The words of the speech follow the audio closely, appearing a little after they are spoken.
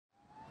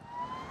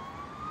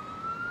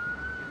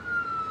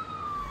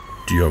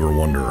Do you ever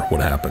wonder what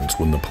happens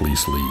when the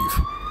police leave?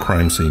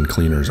 Crime scene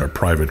cleaners are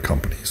private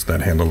companies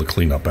that handle the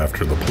cleanup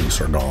after the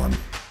police are gone.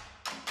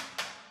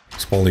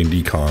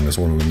 Spauldingdecon is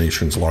one of the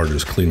nation's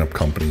largest cleanup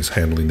companies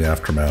handling the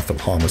aftermath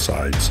of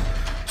homicides,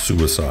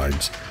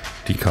 suicides,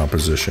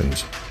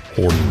 decompositions,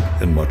 hoarding,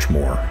 and much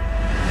more.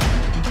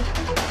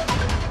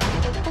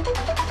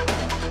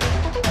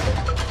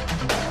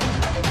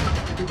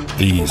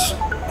 These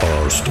are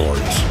our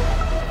stories.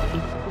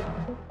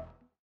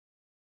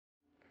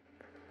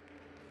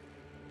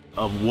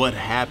 Of what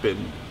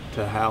happened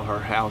to how her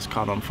house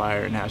caught on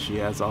fire and how she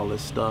has all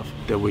this stuff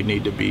that we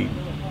need to be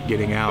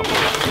getting out.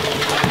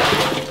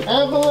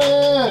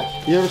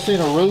 Avalanche! You ever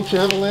seen a Roach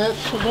Avalanche?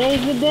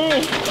 Today's the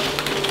day.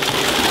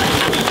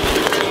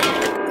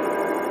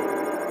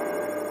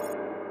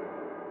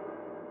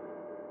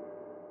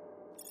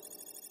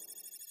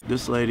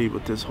 This lady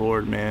with this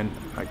hoard, man,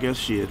 I guess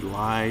she had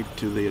lied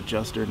to the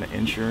adjuster and the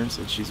insurance,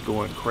 and she's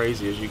going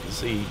crazy, as you can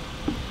see,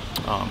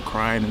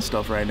 crying and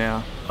stuff right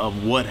now,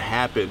 of what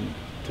happened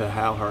to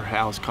how her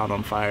house caught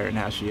on fire and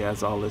how she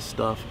has all this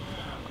stuff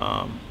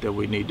that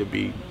we need to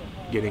be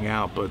getting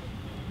out. But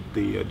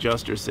the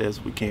adjuster says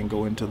we can't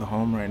go into the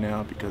home right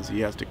now because he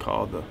has to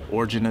call the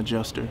origin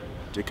adjuster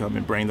to come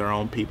and bring their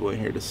own people in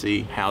here to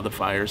see how the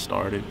fire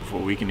started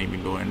before we can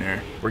even go in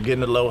there. We're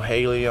getting a little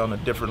Haley on a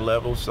different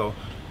level, so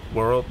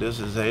world, this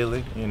is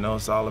Haley, you know,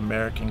 it's all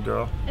American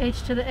girl.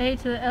 H to the A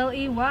to the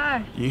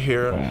L-E-Y. You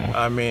hear her?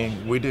 I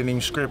mean, we didn't even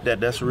script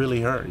that, that's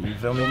really her, you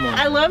feel me?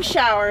 I love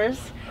showers.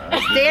 I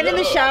stand in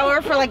the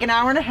shower for like an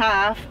hour and a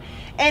half,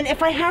 and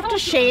if I have to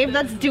shave,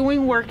 that's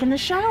doing work in the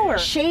shower.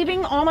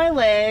 Shaving all my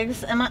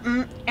legs, and my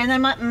and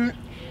then my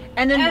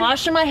and then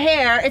washing my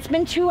hair, it's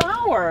been 2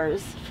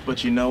 hours.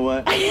 But you know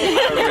what?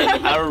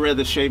 I would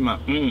rather shave my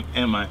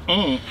and my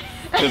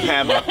to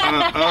have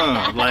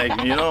a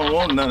like, you don't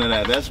want none of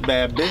that. That's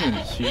bad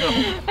business. You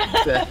don't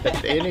want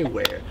that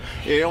anywhere.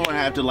 You don't want to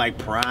have to like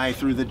pry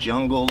through the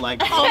jungle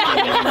like, you know,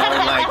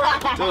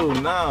 like,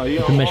 dude, no, you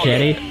don't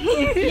machete?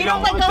 You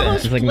don't like all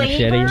those it's like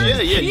machete.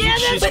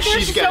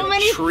 She's got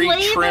so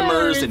tree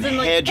trimmers and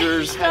like,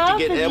 hedgers. Have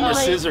to get Edward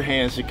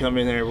Scissorhands to come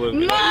in there with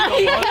me.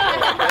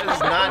 That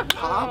is not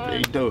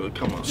popping, dude.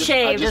 Come on.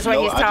 Shaved is what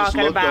he's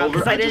talking about.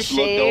 Because I just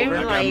shaved.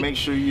 I gotta make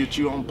sure you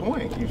on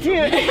point. You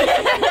feel me?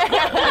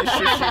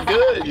 She's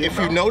good. If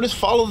you notice,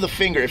 follow the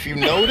finger. If you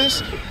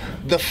notice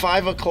the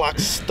 5 o'clock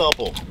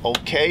stubble,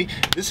 okay?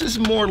 This is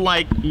more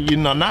like, you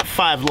know, not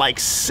 5, like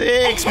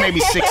 6,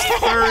 maybe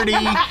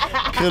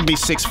 6:30, could be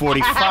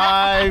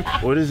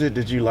 6:45. What is it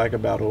that you like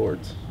about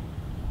hoards?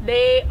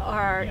 They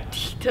are,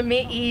 to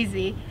me,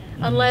 easy.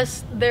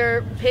 Unless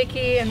they're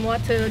picky and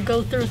want to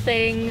go through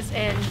things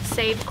and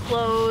save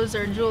clothes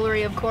or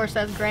jewelry, of course,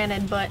 that's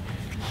granted, but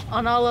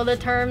on all other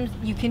terms,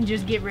 you can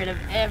just get rid of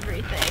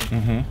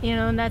everything. You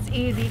know, and that's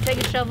easy. Take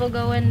a shovel,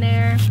 go in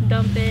there,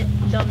 dump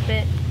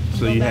it.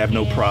 So you have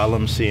no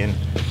problem seeing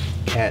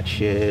cat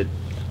shit,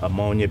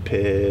 ammonia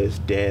piss,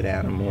 dead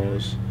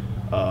animals,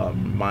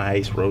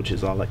 mice,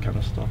 roaches, all that kind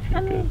of stuff.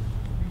 You're good.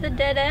 The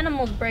dead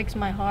animals breaks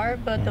my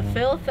heart, but the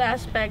filth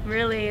aspect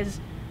really is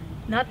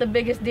not the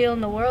biggest deal in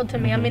the world to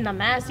me. I mean, the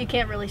mask, you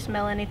can't really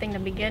smell anything to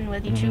begin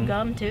with. You chew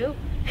gum too.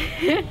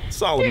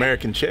 It's all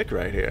American chick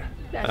right here.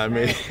 That's I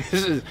mean, right.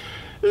 this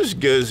is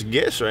good as it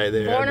gets right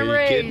there. Born and you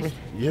kidding raised.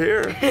 me? You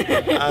hear?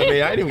 I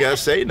mean, I ain't even gotta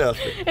say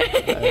nothing.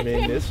 I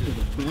mean, this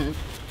is.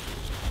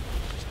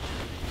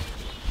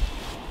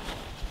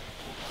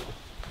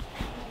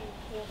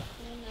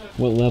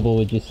 What level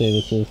would you say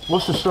this is?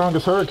 What's the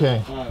strongest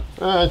hurricane?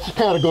 It's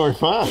category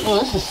 5. Oh,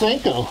 this is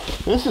Cinco.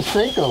 This is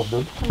Cinco,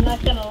 dude. I'm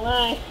not gonna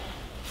lie.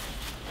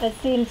 I've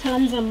seen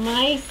tons of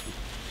mice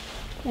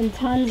and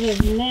tons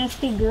of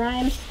nasty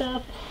grime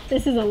stuff.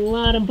 This is a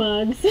lot of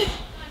bugs.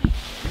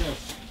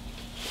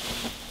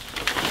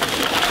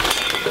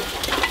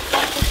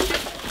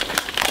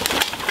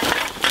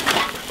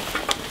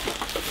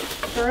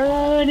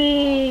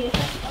 Brody!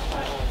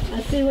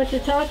 I see what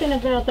you're talking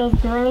about, those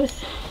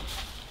gross.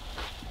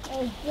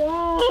 Oh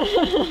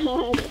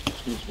God!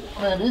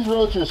 Man, these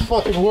roaches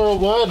fucking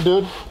worldwide,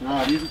 dude.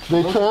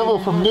 They travel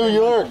from New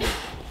York.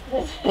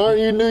 Aren't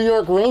you New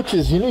York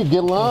roaches? You need to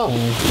get along.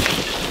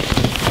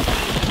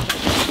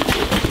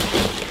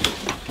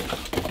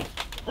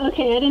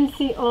 Okay, I didn't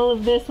see all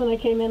of this when I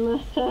came in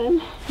last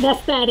time.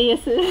 That's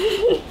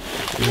Thaddeus's.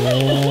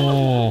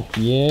 Yeah,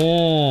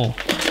 yeah.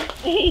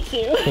 I hate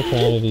you. So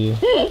proud of you.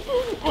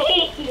 I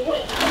hate you.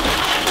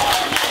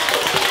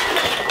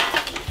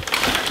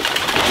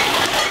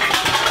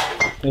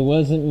 It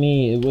wasn't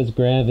me, it was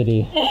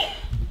gravity.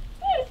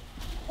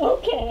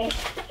 Okay.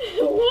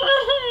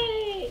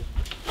 Why?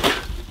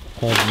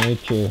 Called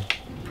nature.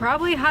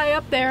 Probably high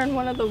up there in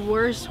one of the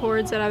worst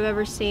hoards that I've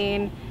ever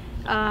seen.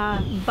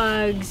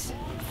 Bugs,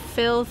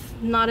 filth,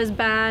 not as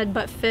bad,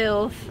 but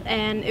filth,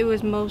 and it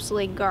was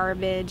mostly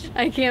garbage.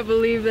 I can't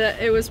believe that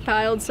it was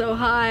piled so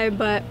high,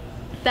 but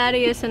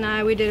Thaddeus and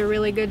I, we did a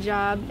really good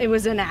job. It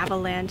was an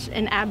avalanche,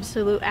 an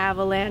absolute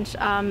avalanche.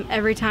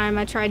 Every time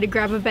I tried to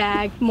grab a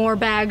bag, more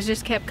bags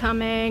just kept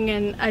coming,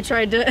 and I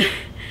tried to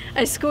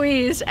I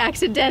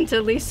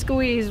accidentally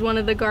squeezed one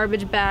of the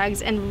garbage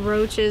bags and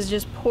roaches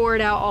just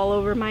poured out all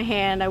over my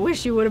hand. I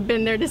wish you would have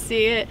been there to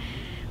see it,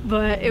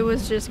 but it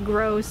was just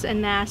gross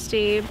and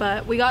nasty,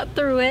 but we got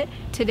through it.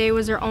 Today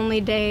was our only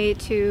day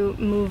to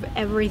move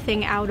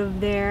everything out of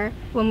there.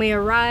 When we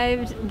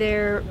arrived,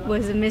 there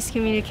was a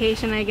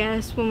miscommunication, I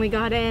guess. When we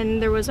got in,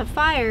 there was a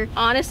fire.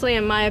 Honestly,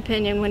 in my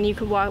opinion, when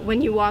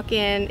you walk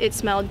in, it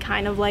smelled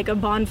kind of like a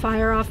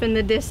bonfire off in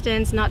the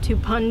distance. Not too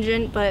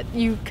pungent, but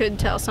you could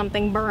tell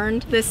something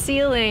burned. The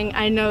ceiling,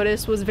 I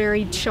noticed, was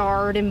very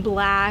charred and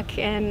black,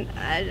 and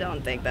I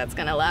don't think that's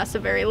gonna last a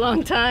very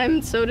long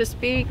time, so to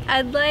speak.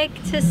 I'd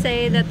like to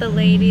say that the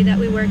lady that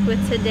we worked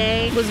with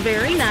today was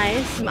very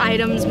nice.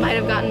 Items might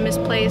have gotten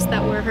misplaced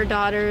that were her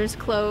daughter's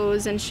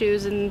clothes and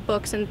shoes and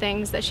books and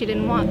things that she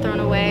didn't want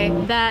thrown away.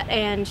 That,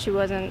 and she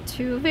wasn't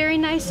too very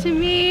nice to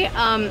me.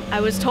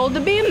 I was told to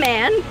be a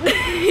man.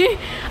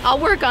 I'll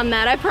work on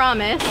that, I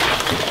promise.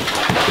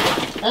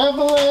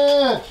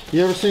 Avalanche!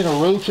 You ever seen a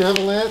roach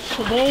avalanche?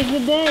 Today's the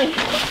day.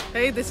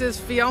 Hey, this is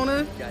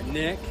Fiona. Got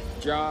Nick,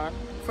 John.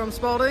 From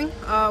Spaulding.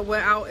 We're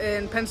out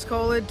in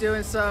Pensacola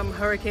doing some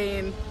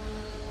hurricane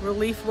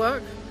relief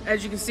work.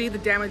 As you can see, the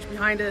damage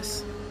behind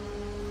us,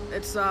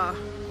 it's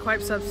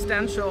quite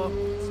substantial.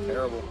 It's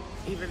terrible.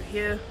 Even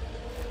here.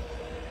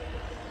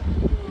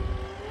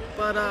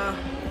 But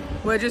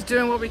we're just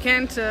doing what we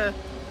can to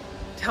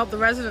help the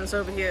residents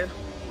over here.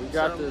 We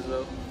got this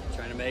though.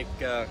 Trying to make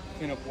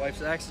clean up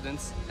life's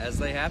accidents as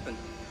they happen.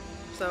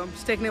 So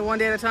just taking it one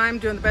day at a time,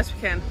 doing the best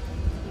we can.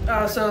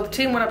 So the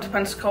team went up to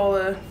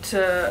Pensacola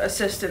to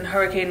assist in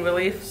hurricane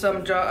relief.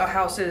 Some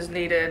houses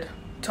needed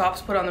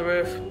tops put on the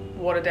roof,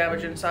 water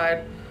damage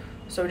inside.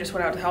 So we just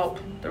went out to help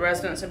the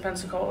residents in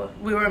Pensacola.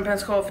 We were in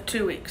Pensacola for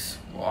 2 weeks.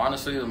 Well,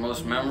 honestly, the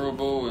most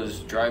memorable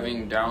was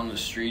driving down the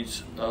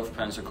streets of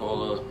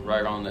Pensacola,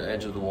 right on the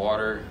edge of the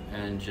water,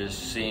 and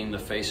just seeing the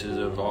faces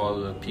of all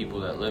the people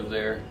that live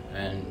there,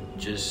 and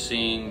just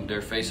seeing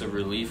their face of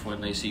relief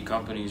when they see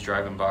companies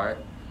driving by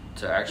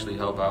to actually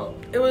help out.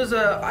 It was an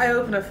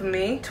eye-opener for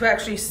me to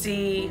actually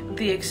see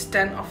the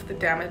extent of the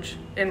damage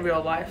in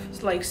real life.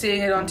 It's like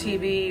seeing it on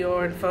TV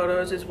or in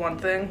photos is one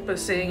thing, but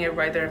seeing it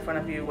right there in front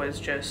of you was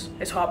just,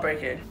 it's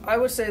heartbreaking. I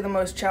would say the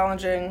most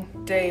challenging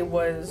day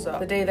was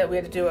the day that we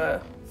had to do a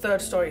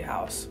third-story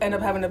house. Ended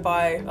up having to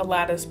buy a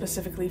ladder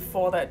specifically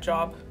for that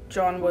job.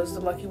 John was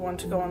the lucky one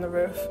to go on the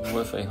roof.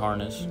 With a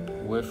harness,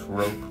 with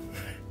rope,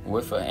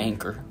 with an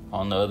anchor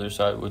on the other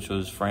side, which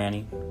was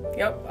Franny.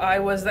 Yep, I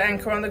was the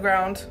anchor on the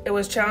ground. It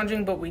was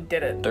challenging, but we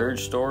did it. Third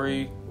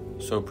story,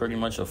 so pretty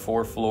much a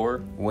 4th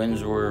floor.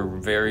 Winds were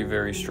very,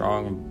 very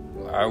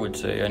strong. I would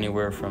say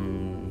anywhere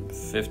from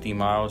 50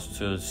 miles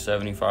to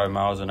 75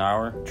 miles an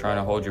hour, trying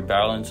to hold your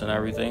balance and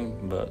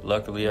everything. But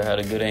luckily I had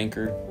a good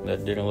anchor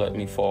that didn't let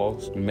me fall.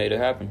 So we made it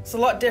happen. It's a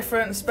lot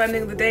different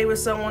spending the day with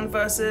someone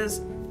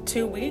versus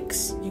 2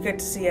 weeks. You get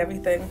to see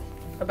everything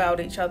about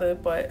each other,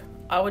 but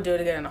I would do it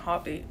again in a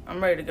heartbeat.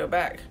 I'm ready to go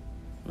back.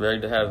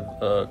 Ready to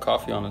have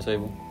coffee on the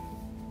table.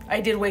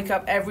 I did wake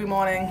up every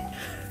morning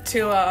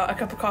to a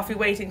cup of coffee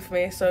waiting for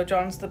me, so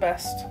John's the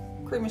best.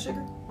 Cream and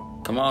sugar?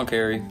 Come on,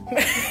 Carrie.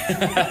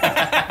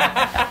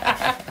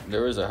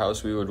 There was a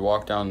house we would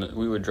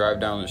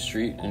drive down the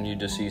street, and you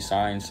just see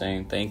signs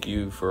saying thank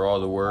you for all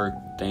the work,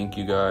 thank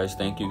you guys.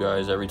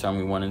 Every time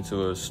we went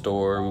into a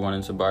store, we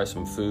wanted to buy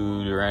some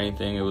food or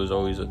anything, it was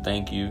always a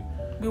thank you.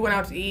 We went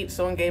out to eat,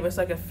 someone gave us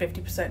like a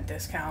 50%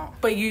 discount.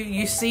 But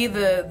you see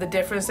the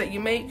difference that you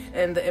make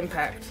and the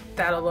impact.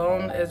 That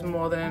alone is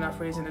more than enough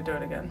reason to do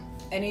it again.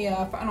 Any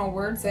final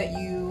words that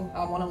you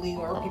want to leave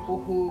our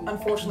people who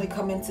unfortunately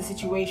come into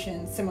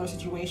similar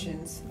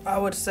situations? I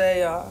would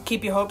say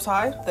keep your hopes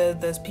high.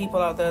 There's people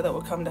out there that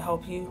will come to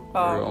help you.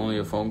 We're only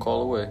a phone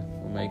call away.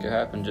 We'll make it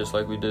happen just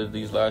like we did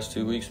these last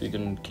 2 weeks. We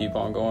can keep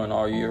on going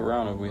all year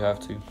round if we have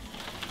to.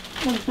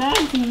 The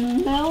bag's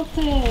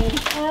melted.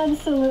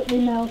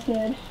 Absolutely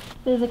melted.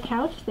 There's a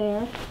couch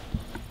there.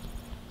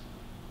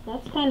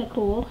 That's kind of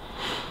cool.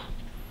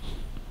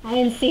 I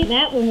didn't see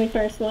that when we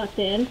first walked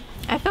in.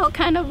 I felt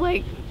kind of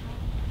like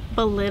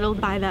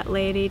belittled by that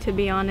lady, to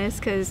be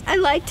honest, because I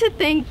like to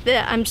think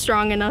that I'm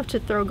strong enough to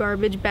throw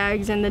garbage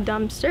bags in the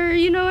dumpster,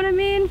 you know what I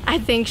mean? I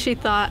think she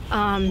thought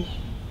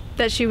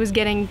that she was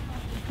getting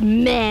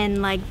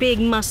men, like big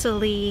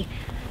muscly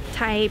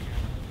type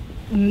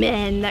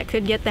men that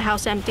could get the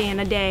house empty in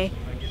a day.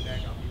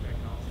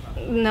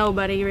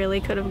 Nobody really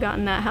could have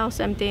gotten that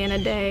house empty in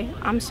a day.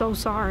 I'm so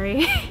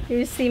sorry.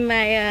 You see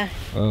my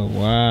oh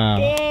wow,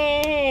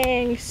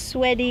 dang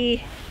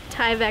sweaty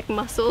Tyvek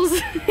muscles.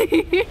 It's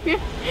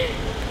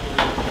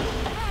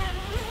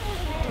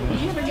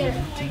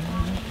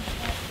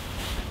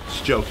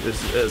a joke.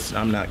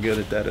 I'm not good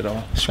at that at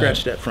all.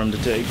 Scratch that from the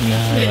tape. no,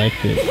 I like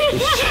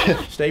it.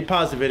 Stay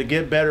positive. It'll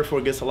get better before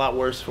it gets a lot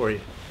worse for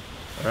you.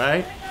 All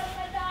right?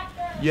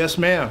 Yes,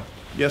 ma'am.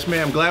 Yes,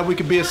 ma'am. Glad we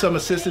could be of some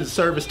assistance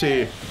service to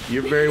you.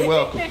 You're very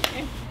welcome.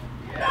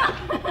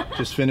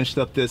 Just finished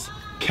up this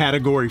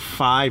Category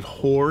 5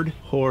 hoard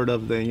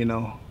of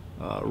the,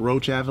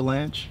 Roach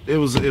Avalanche. It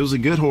was a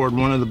good hoard.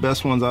 One of the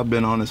best ones I've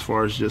been on as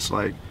far as just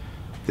like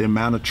the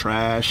amount of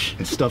trash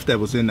and stuff that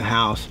was in the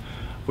house,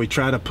 we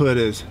try to put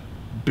as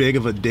big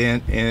of a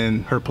dent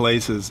in her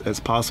places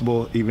as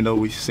possible, even though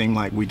we seem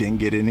like we didn't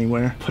get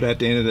anywhere. But at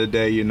the end of the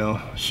day, you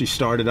know, she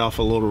started off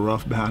a little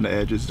rough behind the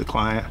edges, the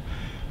client.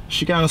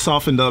 She kind of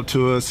softened up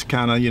to us,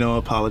 kind of, you know,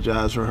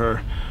 apologized for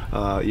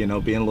her, you know,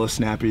 being a little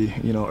snappy,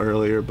 you know,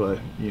 earlier, but,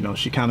 you know,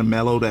 she kind of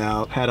mellowed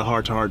out, had a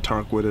heart-to-heart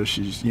talk with her.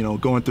 She's, you know,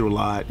 going through a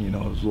lot, you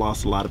know,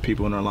 lost a lot of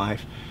people in her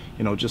life,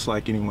 you know, just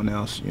like anyone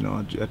else. You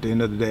know, at the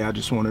end of the day, I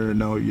just want her to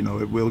know, you know,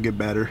 it will get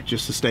better,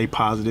 just to stay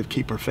positive,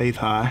 keep her faith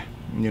high.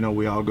 You know,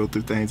 we all go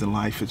through things in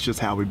life. It's just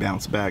how we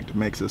bounce back that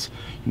makes us,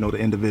 you know, the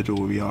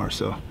individual we are.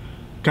 So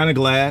kind of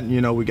glad,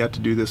 you know, we got to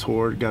do this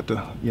hoard, got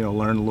to, you know,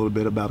 learn a little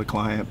bit about a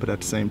client, but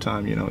at the same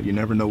time, you know, you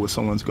never know what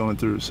someone's going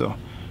through. So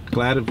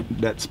glad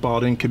that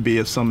Spaulding could be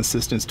of some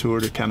assistance to her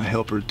to kind of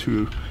help her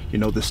to, you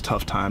know, this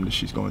tough time that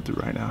she's going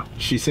through right now.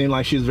 She seemed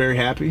like she was very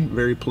happy,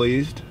 very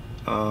pleased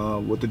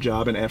with the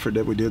job and effort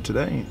that we did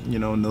today. You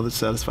know, another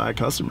satisfied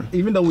customer.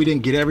 Even though we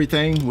didn't get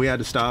everything, we had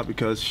to stop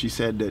because she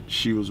said that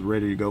she was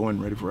ready to go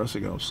and ready for us to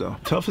go. So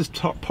toughest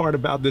part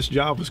about this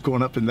job was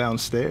going up and down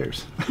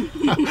stairs.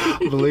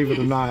 Believe it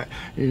or not.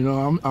 You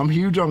know, I'm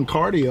huge on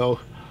cardio,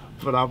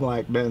 but I'm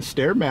like, man,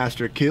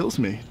 Stairmaster kills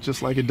me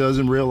just like it does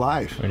in real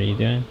life. What are you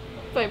doing?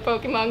 Play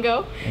Pokemon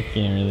Go. I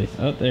can't really.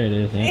 Oh, there it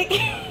is.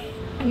 Yeah.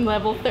 I'm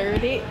level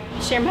 30.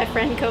 Share my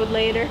friend code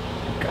later.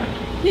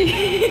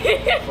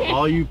 For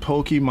all you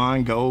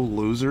Pokemon Go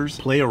losers,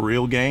 play a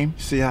real game.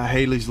 See how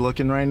Haley's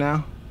looking right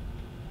now?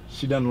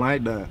 She doesn't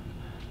like that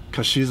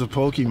because she's a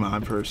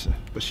Pokemon person,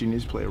 but she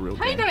needs to play a real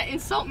game. How are you gonna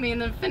insult me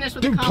and then finish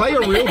with Dude, a play a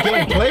real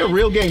game. Play a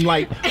real game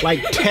like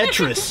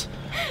Tetris.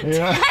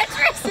 Yeah.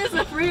 Tetris is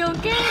a real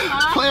game,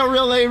 huh? Play a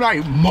real game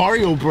like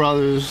Mario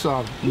Brothers.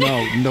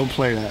 No, don't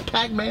play that.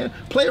 Pac-Man,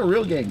 play a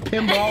real game.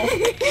 Pinball,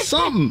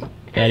 something.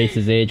 Daddy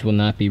says age will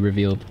not be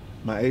revealed.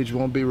 My age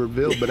won't be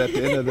revealed, but at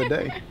the end of the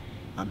day,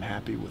 I'm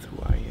happy with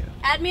who I am.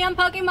 Add me on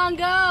Pokemon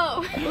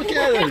Go. Look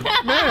at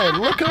her.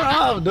 Man, look her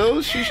up,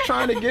 dude. She's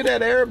trying to get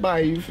at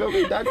everybody. You feel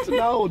me? That's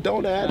no,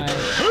 don't add.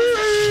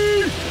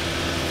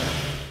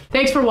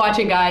 Thanks for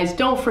watching, guys.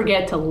 Don't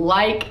forget to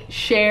like,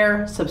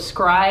 share,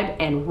 subscribe,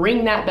 and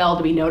ring that bell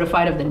to be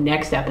notified of the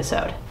next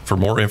episode. For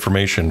more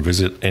information,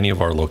 visit any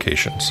of our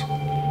locations.